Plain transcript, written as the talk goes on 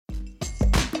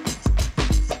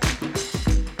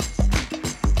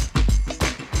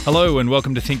Hello and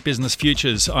welcome to Think Business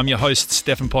Futures. I'm your host,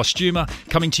 Stefan Postuma,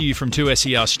 coming to you from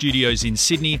 2SER Studios in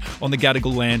Sydney on the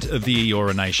Gadigal land of the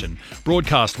Eora Nation.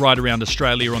 Broadcast right around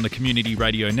Australia on the Community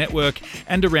Radio Network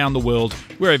and around the world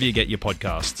wherever you get your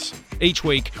podcasts. Each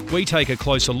week, we take a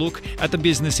closer look at the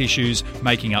business issues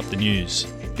making up the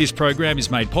news. This program is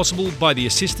made possible by the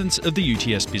assistance of the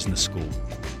UTS Business School.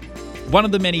 One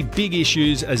of the many big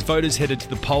issues as voters headed to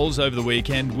the polls over the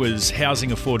weekend was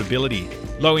housing affordability.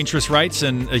 Low interest rates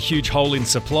and a huge hole in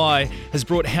supply has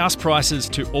brought house prices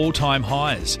to all-time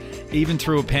highs, even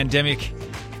through a pandemic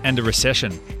and a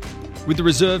recession. With the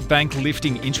Reserve Bank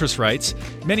lifting interest rates,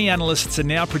 many analysts are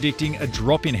now predicting a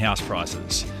drop in house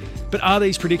prices. But are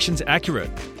these predictions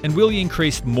accurate? And will the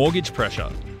increased mortgage pressure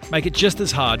make it just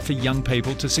as hard for young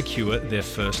people to secure their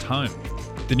first home?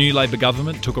 The new Labor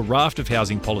government took a raft of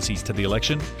housing policies to the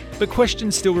election, but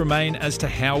questions still remain as to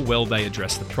how well they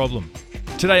address the problem.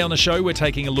 Today on the show, we're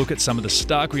taking a look at some of the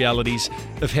stark realities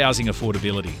of housing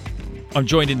affordability. I'm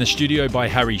joined in the studio by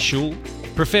Harry Schul,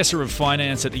 Professor of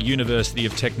Finance at the University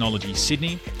of Technology,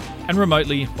 Sydney, and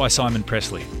remotely by Simon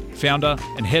Pressley, Founder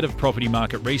and Head of Property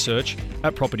Market Research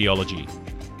at Propertyology.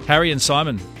 Harry and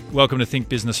Simon, welcome to Think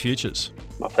Business Futures.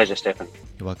 My pleasure, Stefan.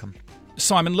 You're welcome.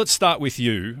 Simon, let's start with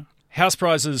you. House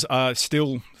prices are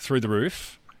still through the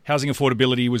roof. Housing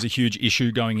affordability was a huge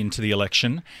issue going into the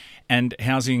election, and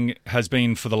housing has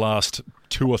been for the last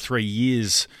 2 or 3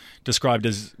 years described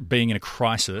as being in a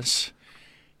crisis.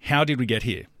 How did we get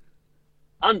here?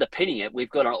 Underpinning it, we've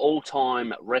got an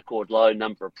all-time record low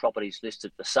number of properties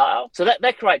listed for sale. So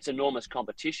that creates enormous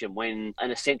competition when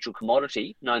an essential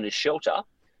commodity known as shelter,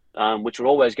 which we're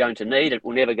always going to need, it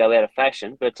will never go out of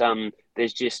fashion, but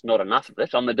there's just not enough of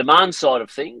it. On the demand side of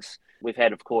things, we've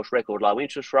had, of course, record low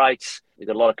interest rates. We've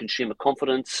got a lot of consumer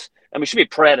confidence, and we should be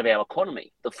proud of our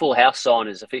economy. The full house sign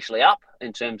is officially up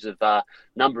in terms of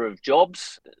number of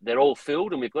jobs. They're all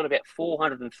filled, and we've got about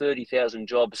 430,000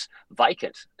 jobs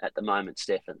vacant at the moment,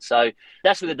 Stefan. So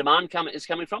that's where the demand is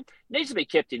coming from. It needs to be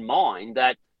kept in mind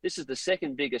that this is the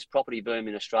second biggest property boom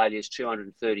in Australia's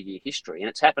 230-year history, and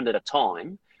it's happened at a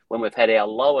time when we've had our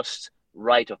lowest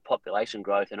rate of population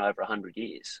growth in over 100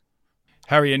 years.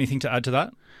 Harry, anything to add to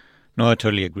that? No, I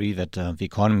totally agree that the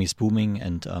economy is booming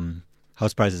and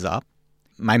house prices are up.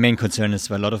 My main concern is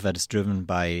a lot of that is driven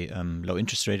by low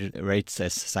interest rates,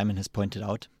 as Simon has pointed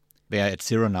out. They are at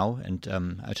zero now,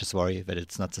 and I just worry that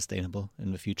it's not sustainable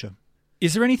in the future.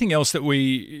 Is there anything else that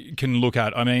we can look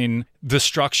at? I mean, the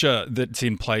structure that's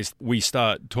in place, we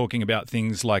start talking about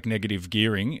things like negative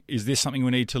gearing. Is this something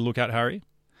we need to look at, Harry?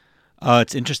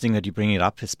 It's interesting that you bring it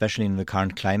up, especially in the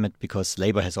current climate, because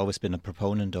Labour has always been a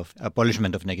proponent of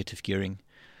abolishment of negative gearing.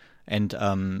 And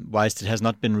whilst it has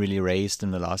not been really raised in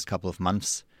the last couple of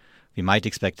months, we might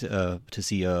expect to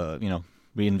see a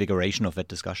reinvigoration of that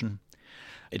discussion.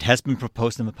 It has been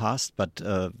proposed in the past, but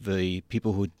the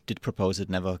people who did propose it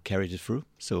never carried it through.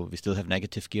 So we still have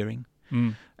negative gearing,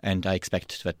 and I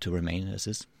expect that to remain as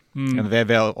is. And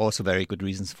there are also very good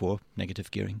reasons for negative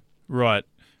gearing. Right.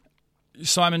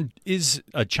 Simon, is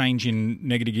a change in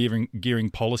negative gearing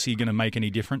policy going to make any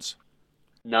difference?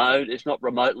 No, it's not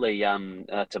remotely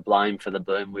to blame for the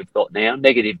boom we've got now.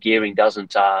 Negative gearing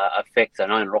doesn't affect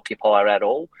an owner-occupier at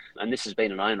all, and this has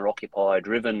been an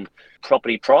owner-occupier-driven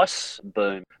property price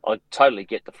boom. I totally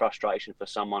get the frustration for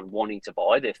someone wanting to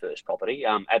buy their first property.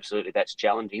 Absolutely, that's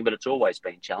challenging, but it's always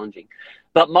been challenging.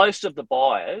 But most of the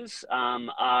buyers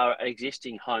are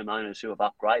existing homeowners who have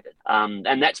upgraded,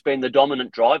 and that's been the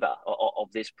dominant driver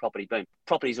of this property boom.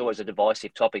 Property is always a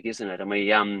divisive topic, isn't it? And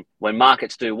we, when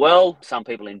markets do well, some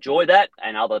people enjoy that,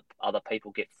 and other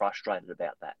people get frustrated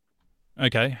about that.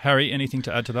 Okay, Harry, anything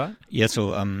to add to that? Yeah,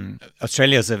 so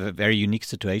Australia is a very unique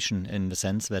situation in the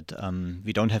sense that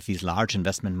we don't have these large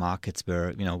investment markets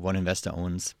where one investor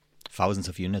owns thousands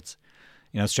of units.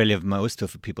 In Australia, most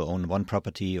of the people own one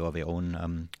property, or they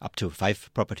own up to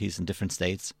 5 properties in different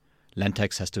states. Land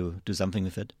tax has to do something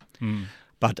with it.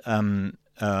 But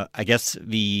I guess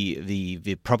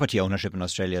the property ownership in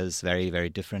Australia is very, very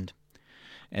different.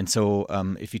 And so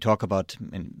if you talk about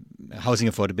housing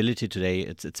affordability today,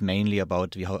 it's mainly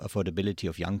about the affordability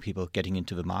of young people getting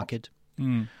into the market.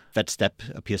 That step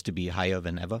appears to be higher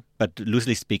than ever. But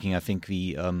loosely speaking, I think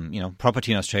the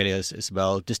property in Australia is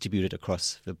well distributed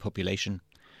across the population.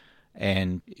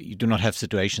 And you do not have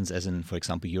situations as in, for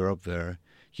example, Europe, where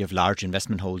you have large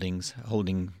investment holdings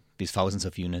holding these thousands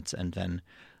of units, and then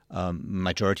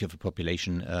majority of the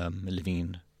population living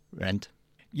in rent.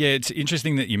 Yeah, it's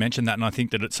interesting that you mentioned that, and I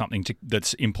think that it's something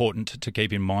that's important to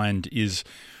keep in mind is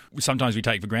sometimes we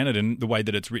take for granted, and the way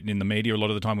that it's written in the media a lot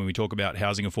of the time when we talk about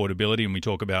housing affordability and we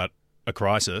talk about a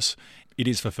crisis, it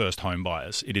is for first home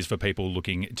buyers. It is for people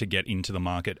looking to get into the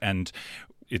market, and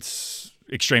it's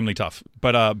extremely tough.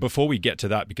 But before we get to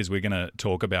that, because we're going to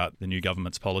talk about the new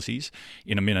government's policies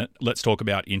in a minute, let's talk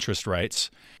about interest rates.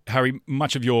 Harry,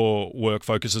 much of your work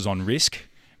focuses on risk.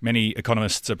 Many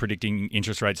economists are predicting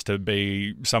interest rates to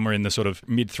be somewhere in the sort of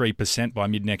mid 3% by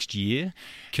mid next year.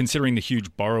 Considering the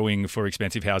huge borrowing for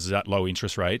expensive houses at low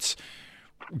interest rates,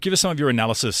 give us some of your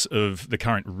analysis of the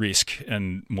current risk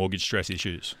and mortgage stress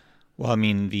issues. Well, I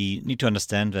mean, we need to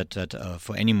understand that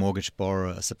for any mortgage borrower,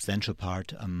 a substantial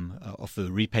part of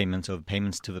the repayments or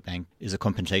payments to the bank is a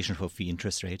compensation for the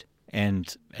interest rate.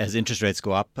 And as interest rates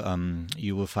go up,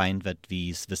 you will find that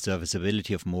the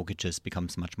serviceability of mortgages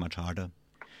becomes much, much harder.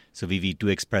 So we do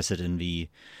express it in the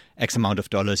X amount of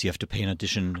dollars you have to pay in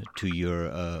addition to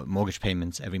your mortgage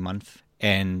payments every month.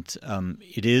 And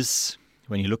it is,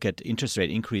 when you look at interest rate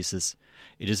increases,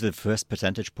 it is the first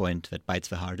percentage point that bites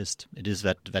the hardest. It is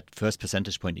that first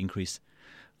percentage point increase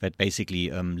that basically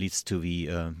leads to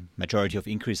the majority of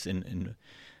increase in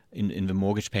the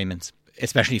mortgage payments,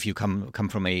 especially if you come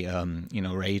from a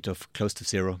rate of close to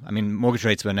zero. I mean, mortgage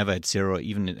rates were never at zero.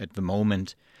 Even at the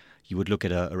moment, you would look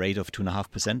at a rate of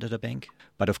 2.5% at a bank.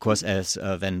 But of course, as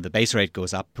then the base rate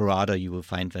goes up pro rata, you will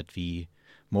find that the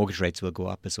mortgage rates will go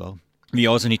up as well. We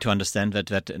also need to understand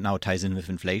that now ties in with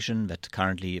inflation, that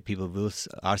currently people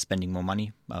are spending more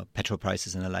money, petrol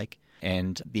prices and the like,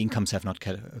 and the incomes have not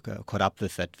caught up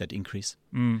with that increase.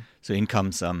 So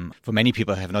incomes for many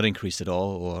people have not increased at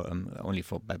all, or only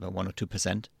by 1 or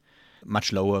 2%,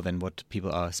 much lower than what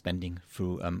people are spending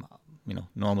through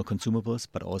normal consumables,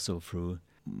 but also through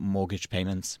mortgage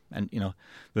payments. And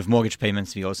with mortgage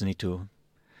payments, we also need to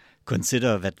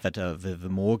consider that the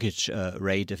mortgage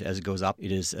rate, as it goes up,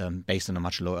 it is based on a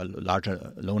much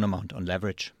larger loan amount on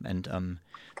leverage. And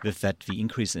with that, the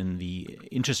increase in the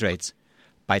interest rates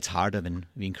bites harder than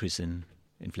the increase in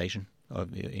inflation or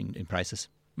in prices.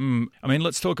 I mean,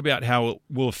 let's talk about how it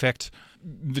will affect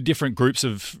the different groups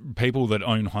of people that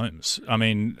own homes. I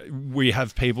mean, we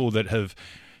have people that have,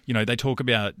 they talk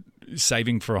about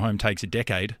saving for a home takes a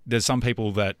decade. There's some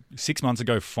people that 6 months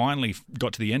ago finally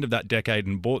got to the end of that decade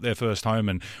and bought their first home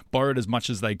and borrowed as much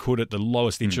as they could at the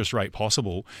lowest interest rate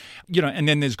possible. And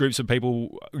then there's groups of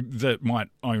people that might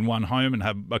own one home and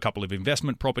have a couple of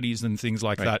investment properties and things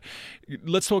like that.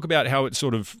 Let's talk about how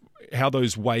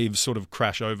those waves sort of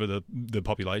crash over the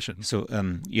population. So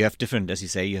you have different, as you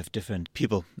say, you have different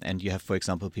people. And you have, for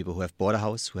example, people who have bought a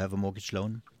house, who have a mortgage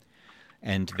loan.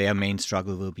 And their main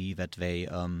struggle will be that they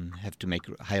have to make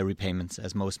higher repayments,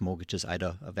 as most mortgages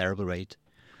either a variable rate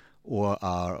or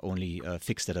are only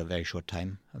fixed at a very short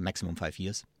time, a maximum 5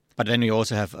 years. But then you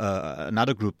also have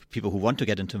another group, people who want to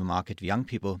get into the market, the young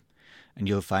people. And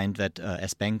you'll find that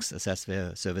as banks assess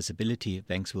their serviceability,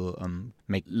 banks will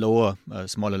make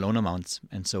smaller loan amounts.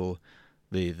 And so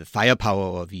the firepower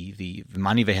or the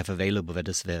money they have available, that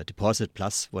is their deposit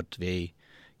plus what they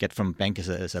get from bank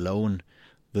as a loan,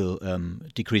 will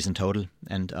decrease in total,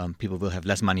 and people will have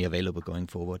less money available going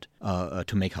forward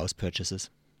to make house purchases.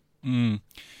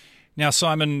 Now,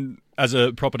 Simon, as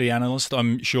a property analyst,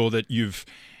 I'm sure that you've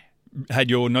had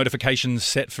your notifications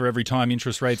set for every time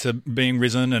interest rates are being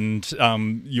risen,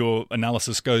 and your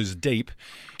analysis goes deep.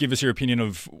 Give us your opinion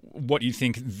of what you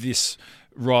think this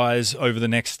rise over the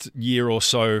next year or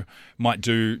so might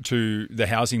do to the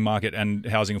housing market and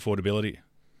housing affordability.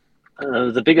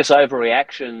 The biggest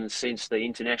overreaction since the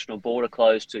international border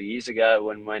closed 2 years ago,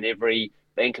 when every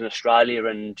bank in Australia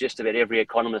and just about every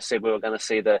economist said we were going to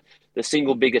see the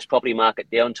single biggest property market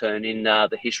downturn in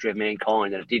the history of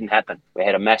mankind, and it didn't happen. We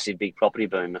had a massive big property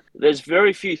boom. There's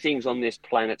very few things on this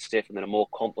planet, Stefan, that are more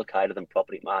complicated than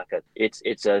property market. It's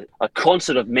a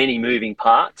concert of many moving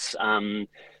parts.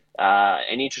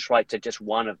 And interest rates are just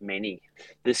one of many.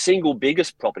 The single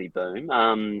biggest property boom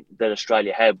that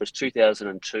Australia had was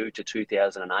 2002 to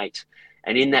 2008.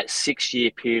 And in that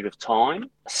 6-year period of time,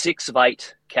 6 of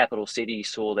 8 capital cities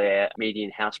saw their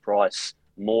median house price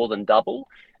more than double.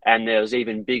 And there was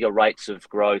even bigger rates of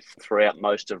growth throughout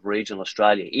most of regional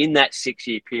Australia. In that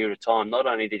 6-year period of time, not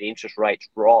only did interest rates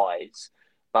rise,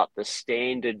 but the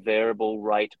standard variable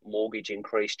rate mortgage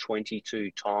increased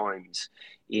 22 times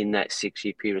in that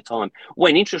 6-year period of time.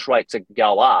 When interest rates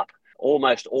go up,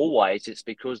 almost always it's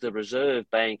because the Reserve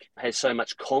Bank has so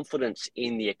much confidence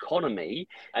in the economy,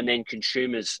 and then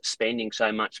consumers spending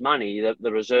so much money that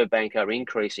the Reserve Bank are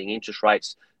increasing interest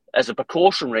rates as a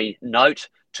precautionary note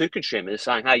to consumers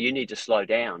saying, hey, you need to slow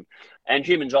down. And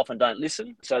humans often don't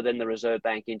listen. So then the Reserve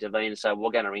Bank intervenes and say, we're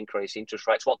going to increase interest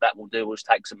rates. What that will do is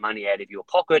take some money out of your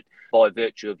pocket by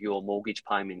virtue of your mortgage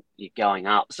payment going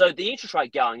up. So the interest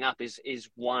rate going up is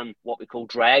one, what we call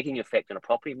dragging effect on a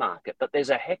property market. But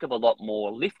there's a heck of a lot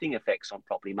more lifting effects on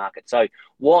property market. So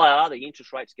why are the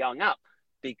interest rates going up?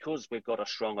 Because we've got a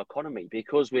strong economy,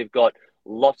 because we've got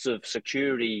lots of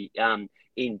security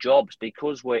in jobs,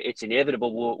 because it's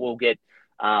inevitable we'll get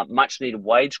much needed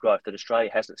wage growth that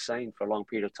Australia hasn't seen for a long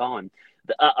period of time.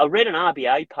 I read an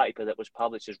RBA paper that was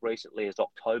published as recently as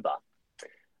October.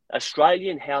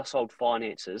 Australian household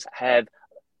finances have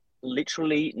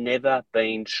literally never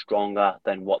been stronger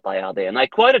than what they are there. And they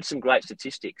quoted some great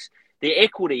statistics. The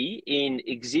equity in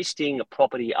existing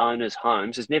property owners'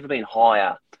 homes has never been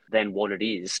higher than what it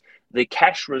is. The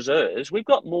cash reserves, we've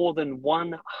got more than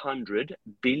 $100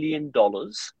 billion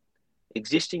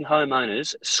existing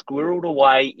homeowners squirreled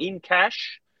away in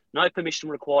cash, no permission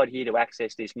required here to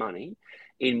access this money,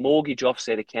 in mortgage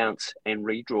offset accounts and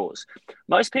redraws.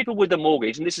 Most people with a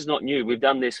mortgage, and this is not new, we've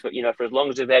done this for as long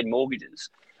as they've had mortgages,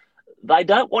 they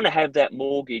don't want to have that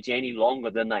mortgage any longer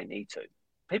than they need to.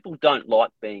 People don't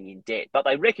like being in debt, but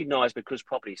they recognise because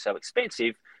property is so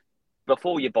expensive,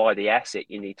 before you buy the asset,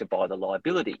 you need to buy the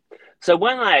liability. So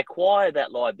when they acquire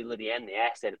that liability and the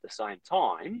asset at the same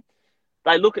time,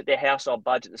 they look at their household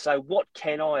budget and say, what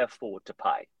can I afford to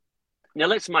pay? Now,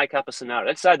 let's make up a scenario.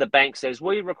 Let's say the bank says,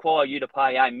 we require you to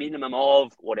pay a minimum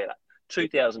of whatever,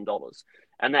 $2,000.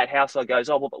 And that household goes,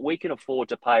 oh, well, but we can afford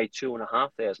to pay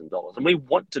 $2,500. And we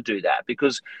want to do that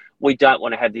because we don't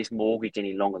want to have this mortgage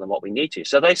any longer than what we need to.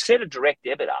 So they set a direct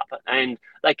debit up and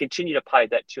they continue to pay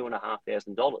that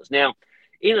 $2,500. Now,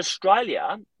 in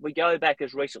Australia, we go back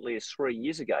as recently as 3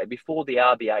 years ago, before the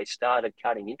RBA started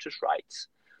cutting interest rates,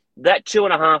 that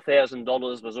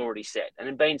 $2,500 was already set and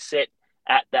had been set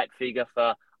at that figure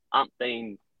for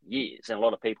umpteen years in a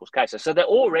lot of people's cases. So they're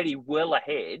already well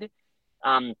ahead,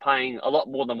 paying a lot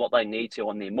more than what they need to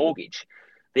on their mortgage.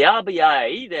 The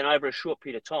RBA then, over a short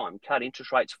period of time, cut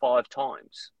interest rates 5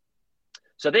 times.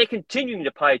 So they're continuing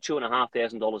to pay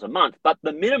 $2,500 a month, but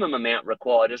the minimum amount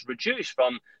required is reduced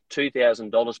from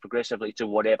 $2,000 progressively to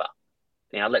whatever.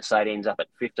 Now, let's say it ends up at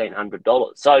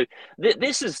 $1,500. So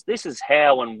this is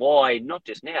how and why, not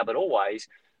just now, but always,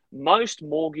 most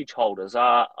mortgage holders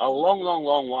are a long, long,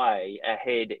 long way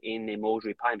ahead in their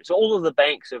mortgage repayments. So all of the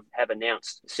banks have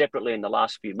announced separately in the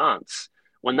last few months,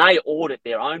 when they audit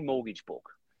their own mortgage book,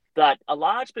 that a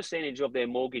large percentage of their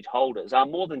mortgage holders are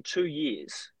more than 2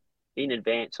 years in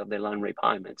advance of their loan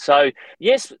repayment. So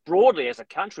yes, broadly as a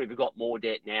country, we've got more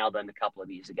debt now than a couple of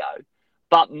years ago.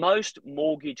 But most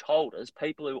mortgage holders,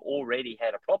 people who already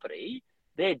had a property,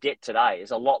 their debt today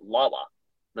is a lot lower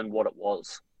than what it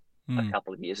was a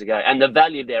couple of years ago. And the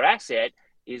value of their asset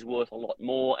is worth a lot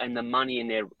more. And the money in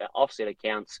their offset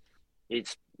accounts,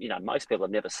 it's, most people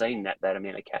have never seen that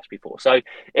amount of cash before. So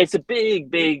it's a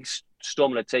big, big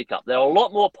storm in a teacup. There are a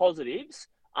lot more positives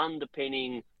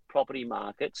underpinning property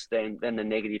markets than the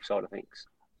negative side of things.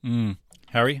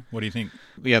 Harry, what do you think?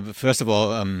 Yeah, first of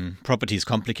all, property is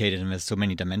complicated and there's so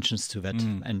many dimensions to that.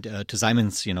 And to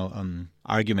Simon's,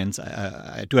 arguments,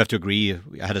 I do have to agree.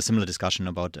 I had a similar discussion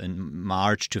about in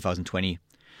March 2020,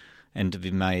 and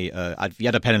the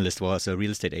other panelist was a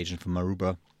real estate agent from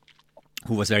Maroubra,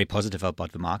 who was very positive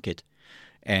about the market.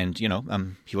 And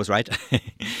he was right.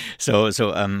 So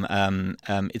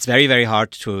it's very, very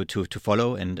hard to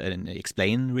follow and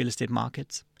explain real estate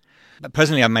markets. But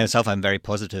personally, I'm very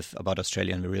positive about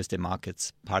Australia and the real estate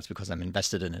markets, parts because I'm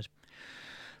invested in it.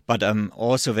 But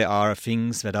also there are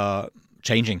things that are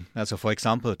changing. So, for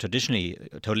example, traditionally,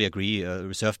 I totally agree,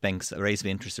 reserve banks raise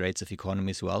the interest rates if the economy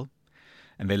is well,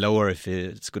 and they lower if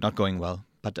it's not going well.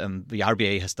 But the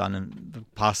RBA has done in the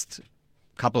past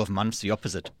couple of months the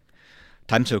opposite.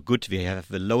 Times are good. We have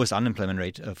the lowest unemployment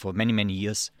rate for many, many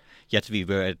years, yet we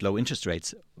were at low interest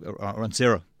rates, around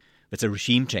zero. It's a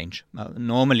regime change.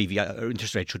 Normally, the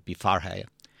interest rate should be far higher.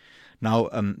 Now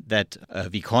that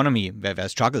the economy, where there are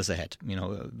struggles ahead,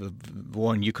 the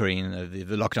war in Ukraine,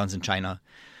 the lockdowns in China,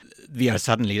 we are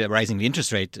suddenly raising the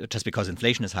interest rate just because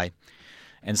inflation is high.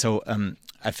 And so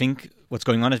I think what's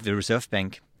going on at the Reserve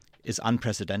Bank is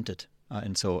unprecedented.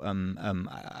 And so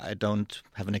I don't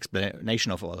have an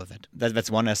explanation of all of that. That's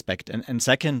one aspect. And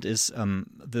second is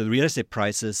the real estate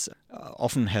prices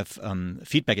often have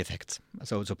feedback effects.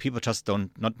 So people just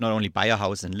don't not only buy a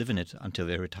house and live in it until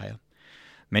they retire.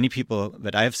 Many people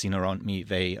that I have seen around me,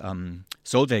 they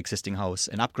sold their existing house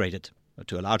and upgraded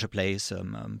to a larger place,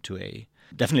 to a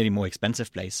definitely more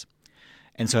expensive place.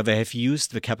 And so they have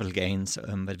used the capital gains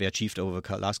that they achieved over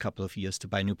the last couple of years to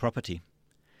buy new property.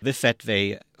 With that,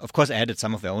 they, of course, added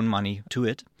some of their own money to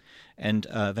it, and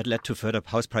that led to further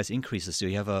house price increases. So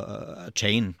you have a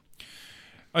chain.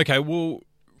 Okay, well,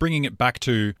 bringing it back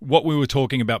to what we were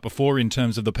talking about before in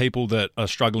terms of the people that are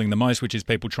struggling the most, which is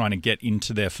people trying to get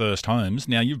into their first homes.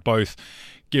 Now, you've both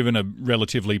given a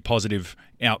relatively positive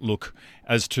outlook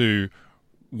as to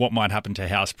what might happen to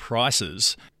house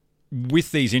prices.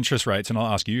 With these interest rates, and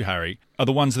I'll ask you, Harry, are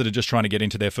the ones that are just trying to get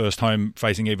into their first home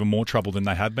facing even more trouble than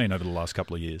they have been over the last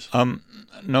couple of years? I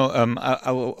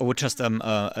would just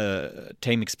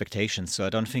tame expectations. So I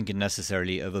don't think it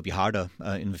necessarily will be harder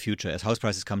in the future. As house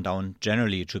prices come down,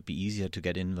 generally it should be easier to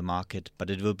get in the market, but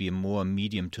it will be a more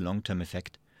medium to long-term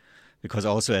effect. Because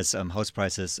also as house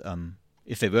prices,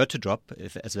 if they were to drop,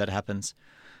 as that happens,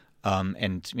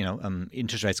 and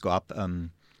interest rates go up,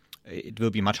 it will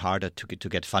be much harder to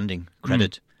get funding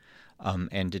credit,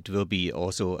 and it will be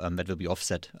also that will be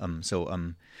offset.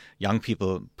 So young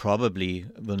people probably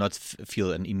will not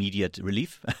feel an immediate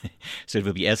relief. So it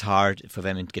will be as hard for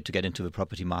them to get into the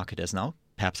property market as now,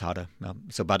 perhaps harder.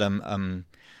 So, but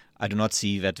I do not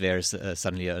see that there's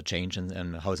suddenly a change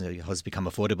and houses become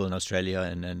affordable in Australia,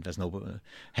 and there's no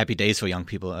happy days for young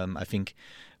people. I think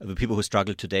the people who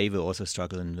struggle today will also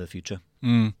struggle in the future.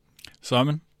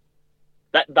 Simon?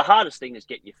 The hardest thing is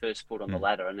get your first foot on the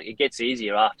ladder, and it gets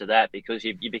easier after that because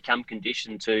you become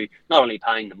conditioned to not only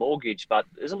paying the mortgage, but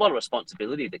there's a lot of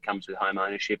responsibility that comes with home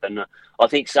ownership. And I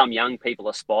think some young people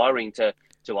aspiring to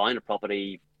own a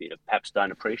property perhaps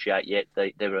don't appreciate yet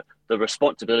the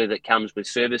responsibility that comes with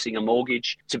servicing a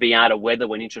mortgage, to be able to weather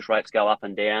when interest rates go up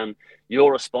and down.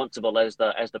 You're responsible as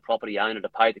the property owner to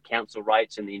pay the council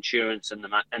rates and the insurance and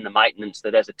the maintenance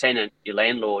that as a tenant, your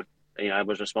landlord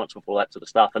was responsible for, that sort of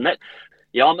stuff. And that,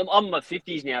 I'm in my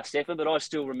 50s now, Stefan, but I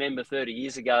still remember 30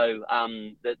 years ago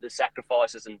the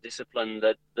sacrifices and discipline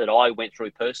that I went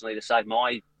through personally to save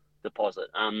my deposit.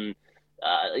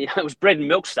 It was bread and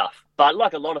milk stuff. But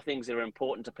like a lot of things that are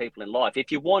important to people in life,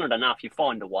 if you want it enough, you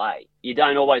find a way. You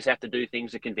don't always have to do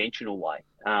things a conventional way.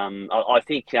 I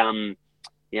think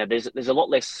there's a lot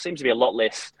less, seems to be a lot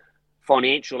less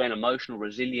financial and emotional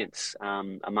resilience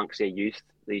amongst their youth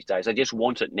these days. They just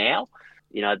want it now.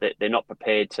 They're not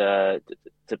prepared to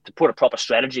put a proper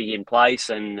strategy in place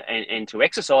and to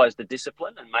exercise the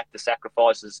discipline and make the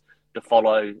sacrifices to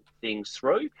follow things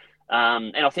through.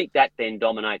 And I think that then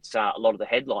dominates a lot of the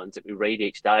headlines that we read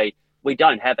each day. We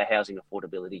don't have a housing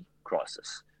affordability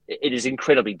crisis. It is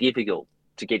incredibly difficult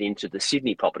to get into the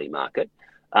Sydney property market.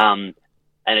 And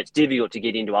it's difficult to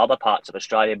get into other parts of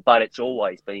Australia, but it's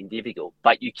always been difficult.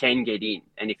 But you can get in.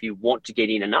 And if you want to get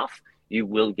in enough, you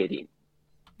will get in.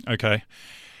 Okay.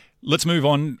 Let's move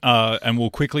on and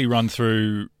we'll quickly run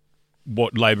through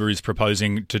what Labor is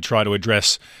proposing to try to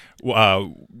address,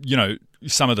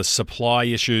 some of the supply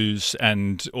issues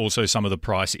and also some of the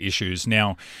price issues.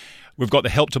 Now, we've got the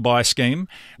Help to Buy scheme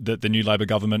that the new Labor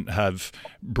government have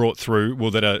brought through,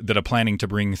 that are planning to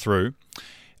bring through.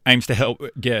 Aims to help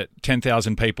get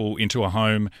 10,000 people into a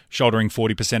home, shouldering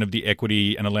 40% of the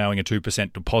equity and allowing a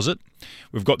 2% deposit.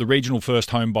 We've got the Regional First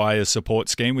Home Buyers Support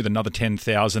Scheme with another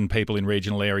 10,000 people in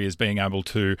regional areas being able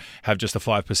to have just a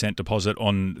 5% deposit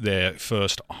on their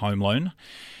first home loan.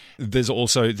 There's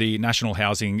also the National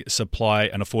Housing Supply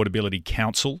and Affordability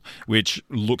Council, which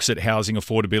looks at housing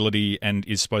affordability and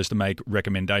is supposed to make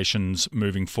recommendations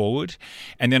moving forward.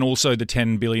 And then also the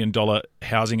 $10 billion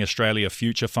Housing Australia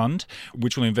Future Fund,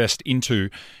 which will invest into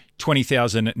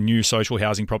 20,000 new social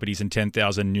housing properties and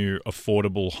 10,000 new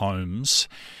affordable homes.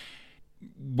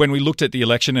 When we looked at the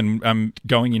election and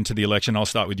going into the election, I'll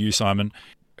start with you, Simon.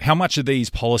 How much of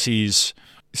these policies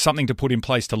something to put in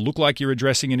place to look like you're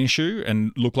addressing an issue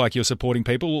and look like you're supporting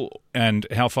people, and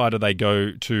how far do they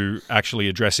go to actually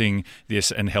addressing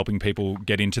this and helping people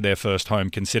get into their first home,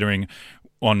 considering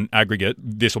on aggregate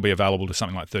this will be available to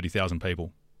something like 30,000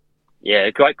 people? Yeah,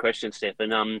 great question,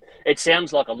 Stefan. It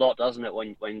sounds like a lot, doesn't it,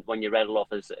 when you rattle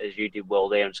off as you did well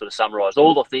there and sort of summarise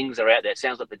all the things that are out there. It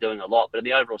sounds like they're doing a lot, but in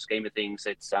the overall scheme of things,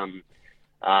 it's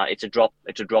a drop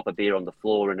of beer on the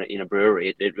floor in a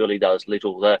brewery. It really does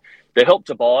little. The Help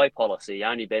to Buy policy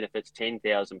only benefits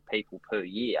 10,000 people per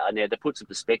year. Now, to put some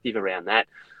perspective around that,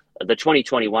 the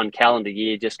 2021 calendar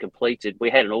year just completed, we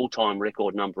had an all-time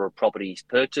record number of properties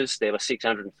purchased. There were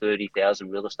 630,000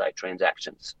 real estate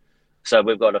transactions. So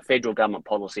we've got a federal government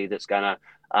policy that's going to,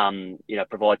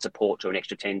 provide support to an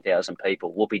extra 10,000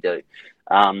 people. Whoopie-doo.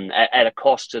 At a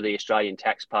cost to the Australian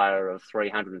taxpayer of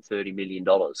 $330 million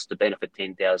to benefit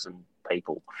 10,000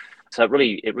 people. So it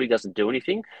really doesn't do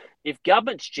anything. If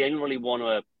governments generally want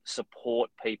to support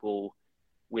people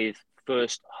with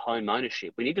first home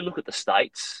ownership, we need to look at the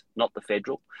states, not the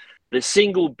federal. The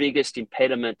single biggest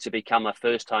impediment to become a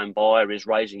first home buyer is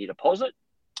raising your deposit.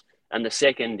 And the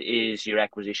second is your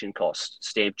acquisition cost,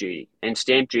 stamp duty. And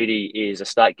stamp duty is a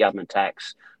state government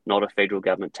tax, not a federal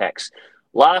government tax.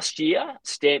 Last year,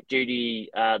 stamp duty,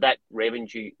 that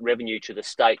revenue to the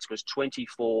states was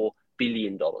 $24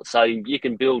 billion. So you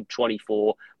can build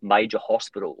 24 major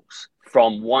hospitals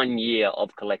from 1 year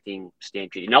of collecting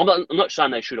stamp duty. Now, I'm not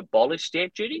saying they should abolish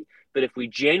stamp duty, but if we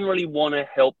generally want to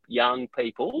help young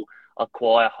people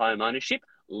acquire home ownership,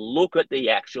 look at the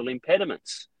actual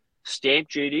impediments. Stamp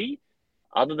duty,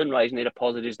 other than raising their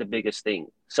deposit, is the biggest thing.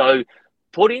 So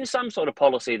put in some sort of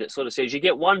policy that sort of says you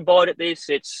get one bite at this,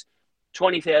 it's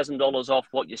 $20,000 off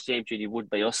what your stamp duty would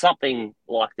be, or something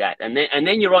like that. And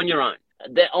then you're on your own.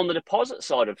 On the deposit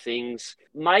side of things,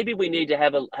 maybe we need to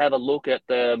have a look at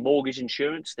the mortgage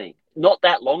insurance thing. Not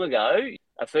that long ago,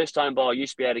 a first-time buyer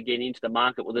used to be able to get into the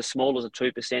market with as small as a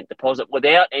 2% deposit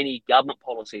without any government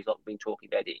policies like we've been talking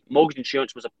about here. Mortgage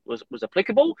insurance was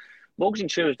applicable. Mortgage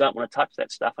insurers don't want to touch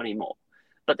that stuff anymore.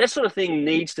 But that sort of thing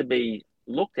needs to be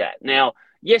looked at. Now,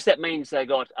 yes, that means they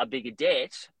got a bigger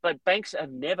debt, but banks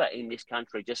have never in this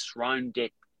country just thrown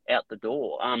debt out the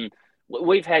door.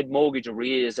 We've had mortgage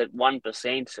arrears at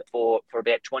 1% for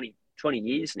about 20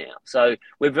 years now. So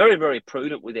we're very, very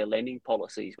prudent with our lending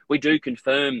policies. We do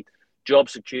confirm job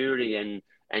security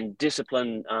and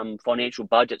discipline financial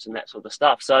budgets and that sort of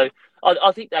stuff. So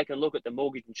I think they can look at the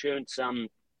mortgage insurance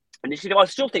initiative. I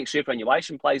still think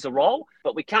superannuation plays a role,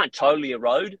 but we can't totally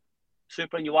erode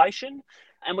superannuation.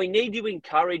 And we need to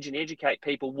encourage and educate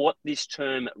people what this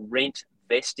term rent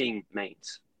vesting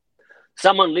means.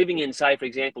 Someone living in, say, for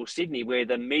example, Sydney, where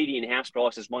the median house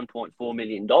price is $1.4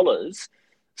 million,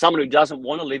 someone who doesn't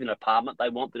want to live in an apartment, they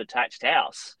want the detached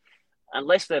house,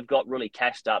 unless they've got really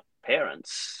cashed up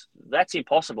parents, that's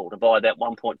impossible to buy that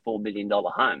 $1.4 million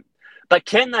home. But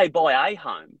can they buy a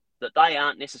home that they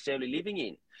aren't necessarily living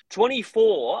in?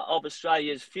 24 of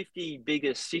Australia's 50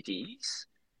 biggest cities,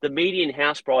 the median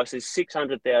house price is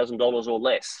 $600,000 or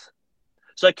less.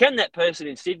 So can that person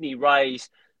in Sydney raise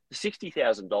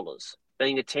 $60,000,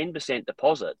 being a 10%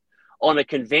 deposit, on a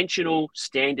conventional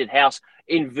standard house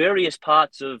in various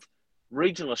parts of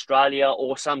regional Australia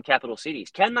or some capital cities?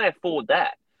 Can they afford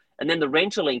that? And then the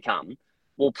rental income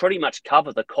will pretty much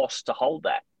cover the cost to hold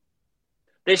that.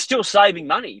 They're still saving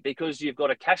money because you've got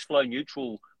a cash flow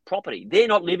neutral property. They're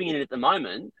not living in it at the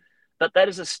moment, but that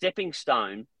is a stepping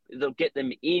stone that'll get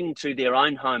them into their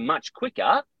own home much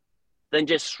quicker than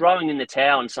just throwing in the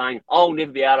towel and saying, I'll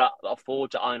never be able to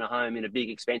afford to own a home in a big,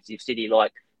 expensive city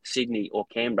like Sydney or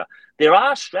Canberra. There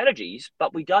are strategies,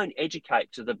 but we don't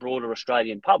educate to the broader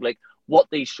Australian public what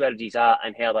these strategies are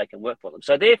and how they can work for them.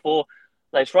 So therefore,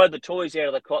 they throw the toys out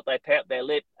of the cot, they pout their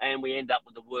lip, and we end up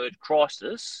with the word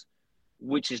crisis,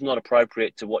 which is not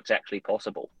appropriate to what's actually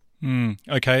possible.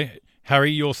 Okay.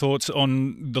 Harry, your thoughts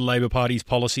on the Labor Party's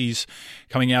policies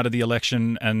coming out of the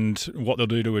election and what they'll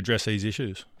do to address these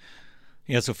issues?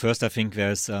 Yeah, so first I think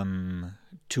there's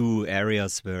two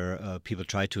areas where people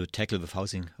try to tackle with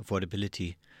housing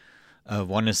affordability.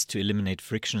 One is to eliminate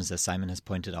frictions, as Simon has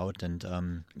pointed out.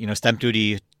 And, stamp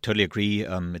duty, totally agree.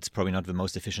 It's probably not the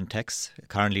most efficient tax.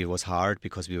 Currently, it was hard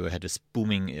because we had this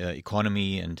booming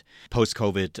economy. And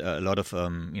post-COVID, a lot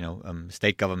of,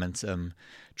 state governments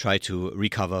try to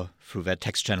recover through their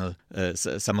tax channel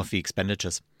some of the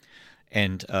expenditures.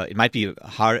 And it might be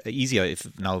easier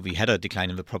if now we had a decline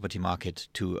in the property market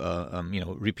to,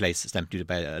 replace stamp duty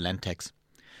by a land tax.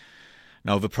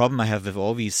 Now, the problem I have with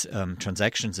all these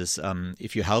transactions is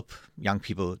if you help young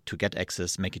people to get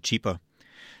access, make it cheaper,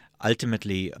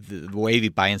 ultimately the way we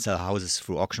buy and sell houses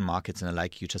through auction markets and the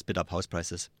like, you just bid up house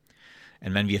prices.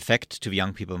 And then the effect to the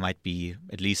young people might be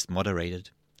at least moderated.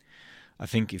 I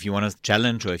think if you want to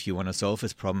challenge or if you want to solve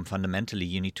this problem, fundamentally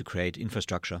you need to create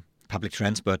infrastructure. Public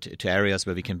transport to areas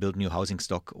where we can build new housing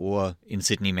stock, or in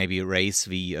Sydney maybe raise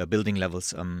the building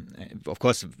levels, of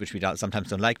course, which we sometimes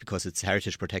don't like because it's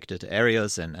heritage protected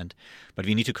areas, but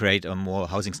we need to create more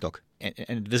housing stock.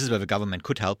 And this is where the government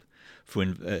could help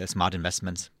through smart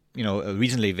investments.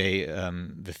 Recently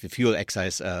with the fuel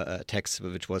excise tax,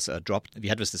 which was dropped, we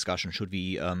had this discussion, should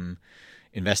we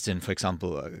invest in, for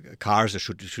example, cars, or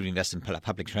should we invest in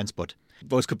public transport?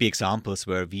 Those could be examples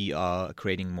where we are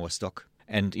creating more stock.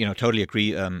 And, totally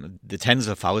agree, the tens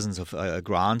of thousands of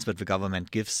grants that the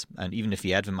government gives, and even if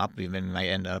we add them up, we might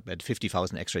end up at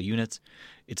 50,000 extra units.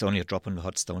 It's only a drop on the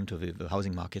hot stone to the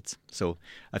housing markets. So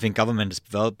I think government is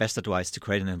best advised to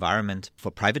create an environment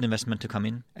for private investment to come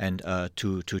in and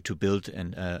to build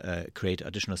and create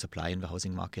additional supply in the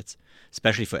housing markets,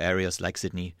 especially for areas like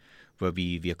Sydney where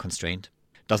we are constrained.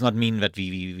 Does not mean that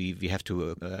we have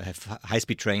to have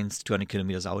high-speed trains 200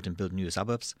 kilometers out and build new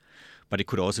suburbs, but it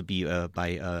could also be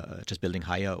by just building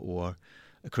higher or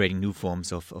creating new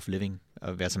forms of living.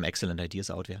 There are some excellent ideas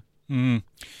out there.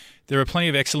 There are plenty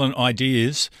of excellent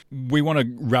ideas. We want to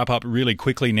wrap up really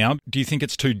quickly now. Do you think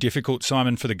it's too difficult,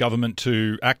 Simon, for the government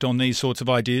to act on these sorts of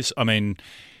ideas? I mean,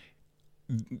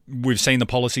 we've seen the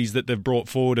policies that they've brought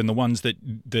forward, and the ones that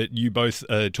you both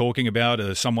are talking about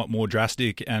are somewhat more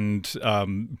drastic and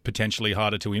potentially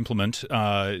harder to implement.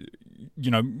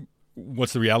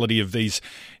 What's the reality of these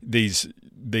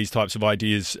types of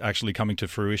ideas actually coming to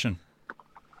fruition?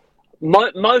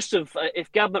 Most of,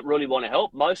 if government really want to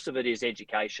help, most of it is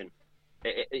education.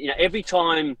 Every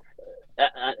time,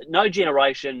 no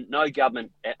generation, no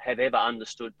government have ever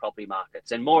understood property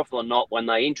markets. And more often than not, when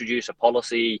they introduce a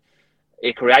policy,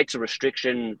 it creates a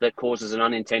restriction that causes an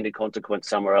unintended consequence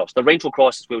somewhere else. The rental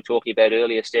crisis we were talking about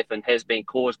earlier, Stefan, has been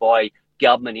caused by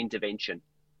government intervention.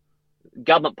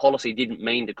 Government policy didn't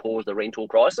mean to cause the rental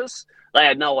crisis. They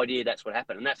had no idea that's what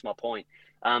happened, and that's my point.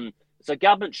 So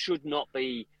government should not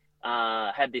be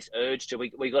have this urge to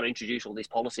we got to introduce all these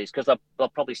policies, because they'll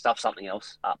probably stuff something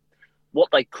else up. What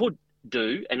they could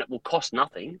do, and it will cost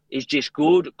nothing, is just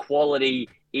good quality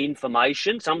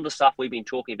information. Some of the stuff we've been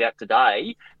talking about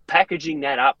today, packaging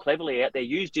that up cleverly out there,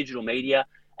 use digital media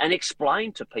and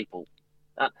explain to people.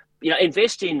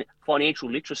 Invest in financial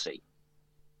literacy.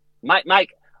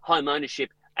 Make home ownership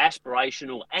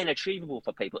aspirational and achievable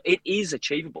for people. It is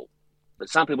achievable, but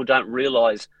some people don't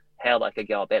realise how they could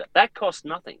go about it. That costs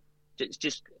nothing. It's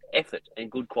just effort and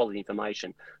good quality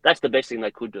information. That's the best thing they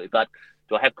could do. But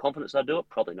do I have confidence they'll do it?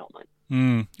 Probably not,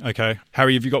 mate. Okay.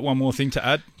 Harry, have you got one more thing to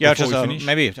add? Yeah, I just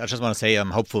want to say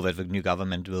I'm hopeful that the new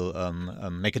government will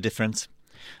make a difference.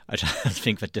 I just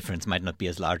think that difference might not be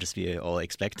as large as we all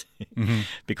expect,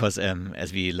 because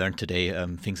as we learned today,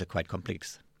 things are quite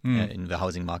complex in the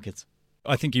housing markets.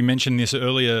 I think you mentioned this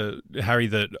earlier, Harry,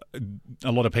 that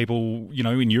a lot of people,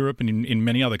 in Europe and in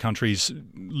many other countries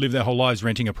live their whole lives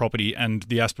renting a property, and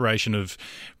the aspiration of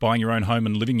buying your own home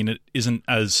and living in it isn't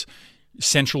as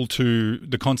central to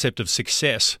the concept of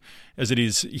success as it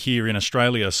is here in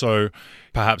Australia. So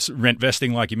perhaps rent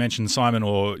vesting, like you mentioned, Simon,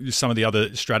 or some of the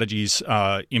other strategies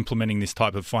implementing this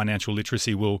type of financial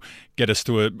literacy will get us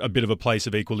to a bit of a place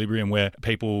of equilibrium where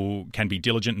people can be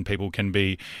diligent and people can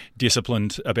be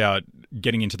disciplined about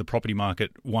getting into the property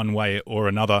market one way or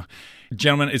another.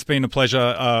 Gentlemen, it's been a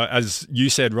pleasure. As you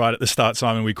said right at the start,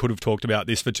 Simon, we could have talked about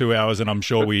this for 2 hours, and I'm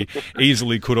sure we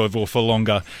easily could have, or for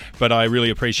longer. But I really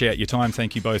appreciate your time.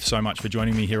 Thank you both so much for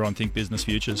joining me here on Think Business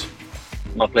Futures.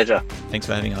 My pleasure. Thanks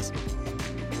for having us.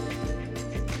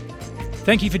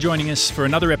 Thank you for joining us for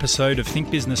another episode of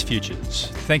Think Business Futures.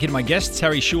 Thank you to my guests,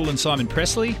 Harry Schul and Simon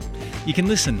Pressley. You can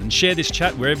listen and share this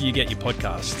chat wherever you get your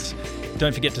podcasts.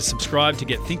 Don't forget to subscribe to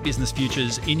get Think Business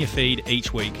Futures in your feed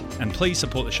each week, and please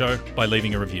support the show by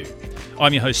leaving a review.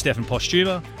 I'm your host, Stefan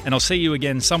Postuma, and I'll see you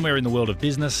again somewhere in the world of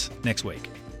business next week.